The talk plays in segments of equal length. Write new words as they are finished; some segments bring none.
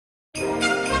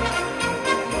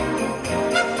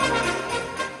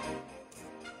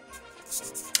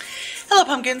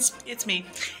pumpkins, it's me.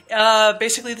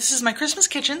 Basically, this is my Christmas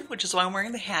kitchen, which is why I'm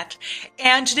wearing the hat.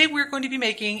 And today we're going to be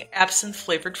making absinthe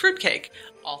flavored fruitcake,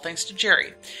 all thanks to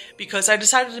Jerry. Because I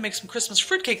decided to make some Christmas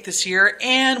fruitcake this year,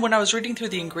 and when I was reading through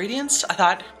the ingredients, I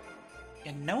thought,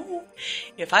 you know,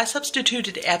 if I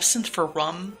substituted absinthe for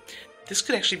rum, this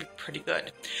could actually be pretty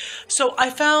good. So I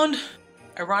found,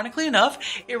 ironically enough,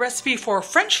 a recipe for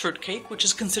French fruitcake, which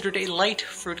is considered a light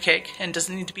fruitcake and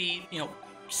doesn't need to be,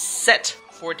 set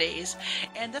for days.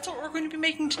 And that's what we're going to be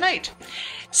making tonight.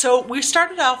 So we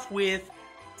started off with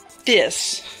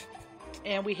this.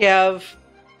 And we have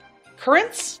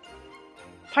currants,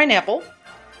 pineapple,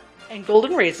 and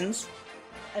golden raisins.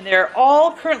 And they're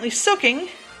all currently soaking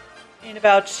in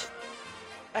about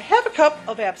a half a cup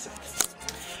of absinthe.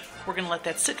 We're going to let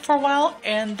that sit for a while,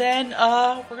 and then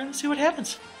we're going to see what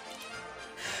happens.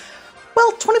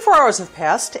 Well, 24 hours have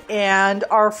passed, and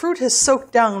our fruit has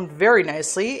soaked down very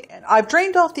nicely. And I've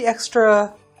drained off the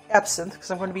extra absinthe,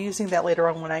 because I'm going to be using that later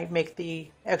on when I make the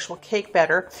actual cake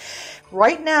batter.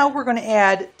 Right now, we're going to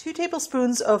add 2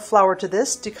 tablespoons of flour to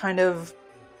this to kind of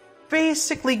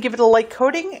basically give it a light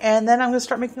coating, and then I'm going to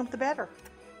start making up the batter.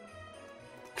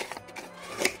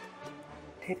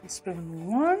 Tablespoon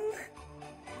 1.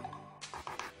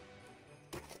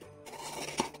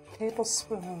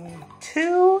 Tablespoon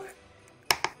 2.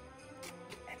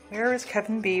 And where is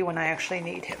Kevin B when I actually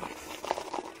need him?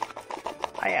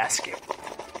 I ask you.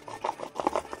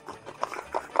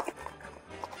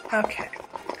 Okay.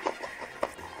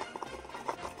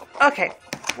 Okay,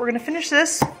 we're going to finish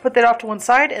this, put that off to one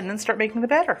side, and then start making the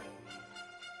batter.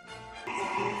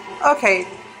 Okay,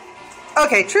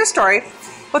 true story.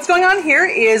 What's going on here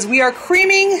is we are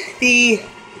creaming the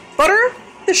butter,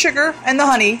 the sugar, and the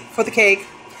honey for the cake.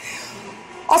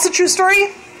 Also, true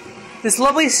story, this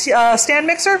lovely stand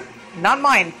mixer, not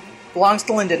mine, belongs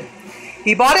to Lyndon.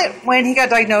 He bought it when he got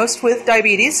diagnosed with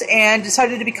diabetes and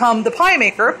decided to become the pie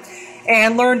maker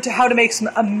and learned how to make some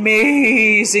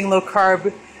amazing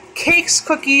low-carb cakes,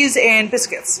 cookies, and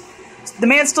biscuits. The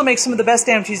man still makes some of the best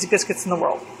damn cheesy biscuits in the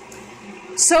world.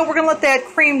 So we're going to let that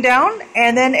cream down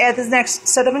and then add the next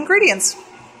set of ingredients.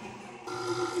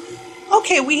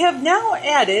 Okay, we have now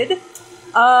added,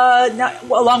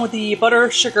 along with the butter,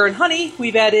 sugar, and honey,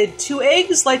 we've added 2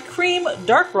 eggs, light cream,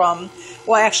 dark rum.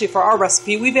 Well, actually, for our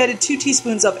recipe, we've added 2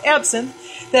 teaspoons of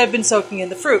absinthe that have been soaking in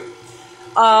the fruit.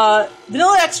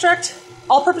 Vanilla extract,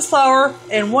 all-purpose flour,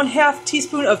 and 1/2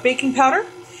 teaspoon of baking powder.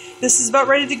 This is about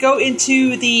ready to go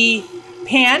into the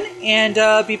pan and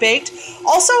be baked.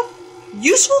 Also,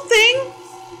 useful thing,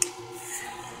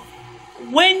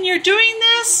 when you're doing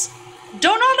this,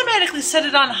 don't automatically set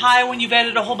it on high when you've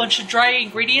added a whole bunch of dry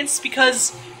ingredients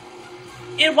because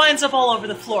it winds up all over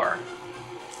the floor.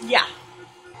 Yeah.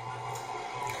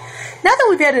 Now that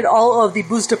we've added all of the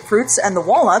boozed up fruits and the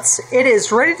walnuts, it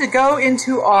is ready to go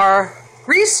into our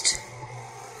greased,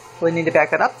 we need to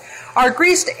back that up, our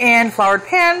greased and floured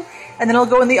pan, and then it'll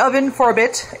go in the oven for a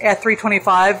bit at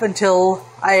 325 until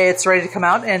it's ready to come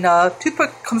out, and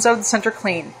toothpick comes out of the center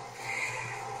clean.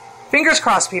 Fingers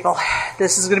crossed, people.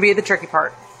 This is going to be the tricky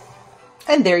part.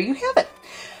 And there you have it.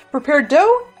 Prepared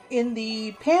dough in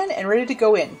the pan and ready to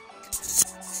go in.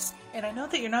 And I know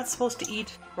that you're not supposed to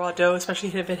eat raw dough,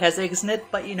 especially if it has eggs in it,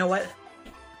 but you know what?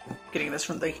 I'm getting this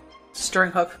from the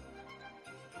stirring hook.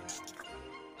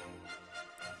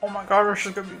 Oh my god, this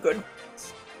is going to be good.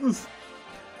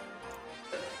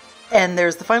 And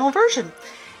there's the final version.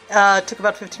 Took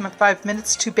about 55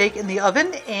 minutes to bake in the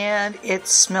oven, and it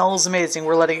smells amazing.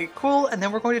 We're letting it cool, and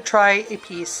then we're going to try a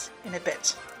piece in a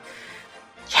bit.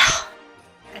 Yeah!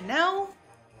 And now,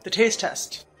 the taste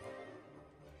test.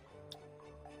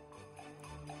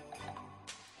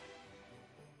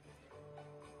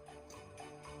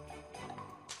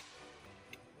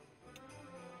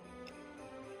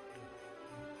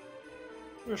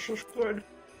 This is good.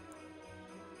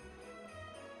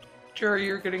 Jerry,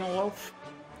 you're getting a loaf.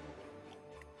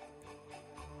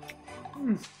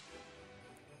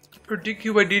 For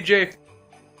DQYDJ,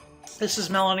 this is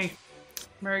Melanie.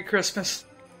 Merry Christmas.